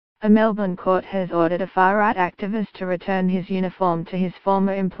A Melbourne court has ordered a far-right activist to return his uniform to his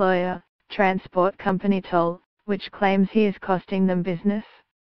former employer, transport company Toll, which claims he is costing them business.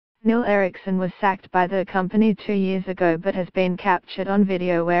 Neil Erikson was sacked by the company 2 years ago but has been captured on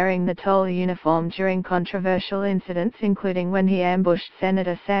video wearing the Toll uniform during controversial incidents, including when he ambushed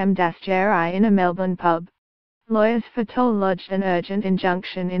Senator Sam Dastyari in a Melbourne pub. Lawyers for Toll lodged an urgent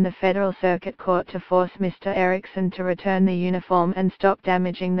injunction in the Federal Circuit Court to force Mr. Erikson to return the uniform and stop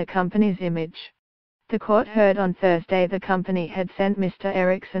damaging the company's image. The court heard on Thursday the company had sent Mr.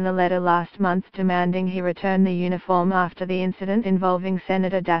 Erikson a letter last month demanding he return the uniform after the incident involving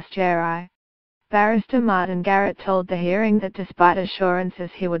Senator Dastyari. Barrister Martin Garrett told the hearing that despite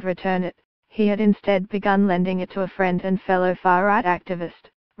assurances he would return it, he had instead begun lending it to a friend and fellow far-right activist,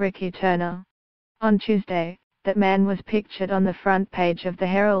 Ricky Turner. On Tuesday, that man was pictured on the front page of the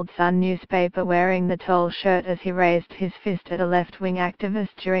Herald-Sun newspaper wearing the Toll shirt as he raised his fist at a left-wing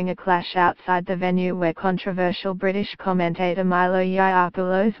activist during a clash outside the venue where controversial British commentator Milo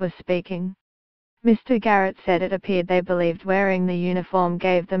Yiannopoulos was speaking. Mr. Garrett said it appeared they believed wearing the uniform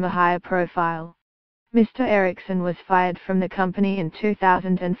gave them a higher profile. Mr. Erikson was fired from the company in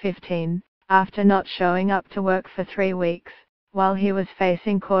 2015, after not showing up to work for 3 weeks, while he was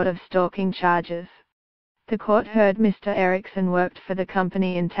facing court of stalking charges. The court heard Mr. Erikson worked for the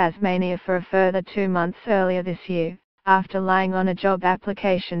company in Tasmania for a further 2 months earlier this year, after lying on a job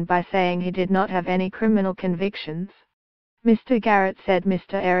application by saying he did not have any criminal convictions. Mr. Garrett said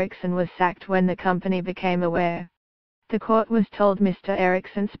Mr. Erikson was sacked when the company became aware. The court was told Mr.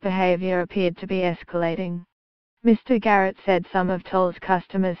 Erikson's behavior appeared to be escalating. Mr. Garrett said some of Toll's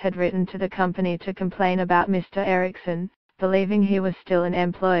customers had written to the company to complain about Mr. Erikson, believing he was still an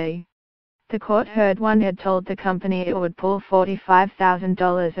employee. The court heard one had told the company it would pull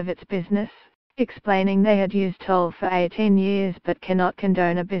 $45,000 of its business, explaining they had used Toll for 18 years but cannot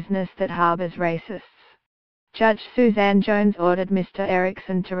condone a business that harbors racists. Judge Suzanne Jones ordered Mr.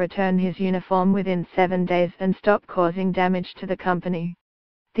 Erikson to return his uniform within 7 days and stop causing damage to the company.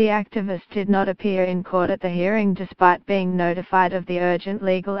 The activist did not appear in court at the hearing despite being notified of the urgent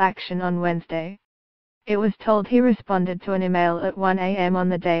legal action on Wednesday. It was told he responded to an email at 1 a.m. on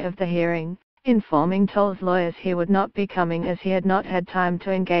the day of the hearing, informing Toll's lawyers he would not be coming as he had not had time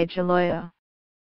to engage a lawyer.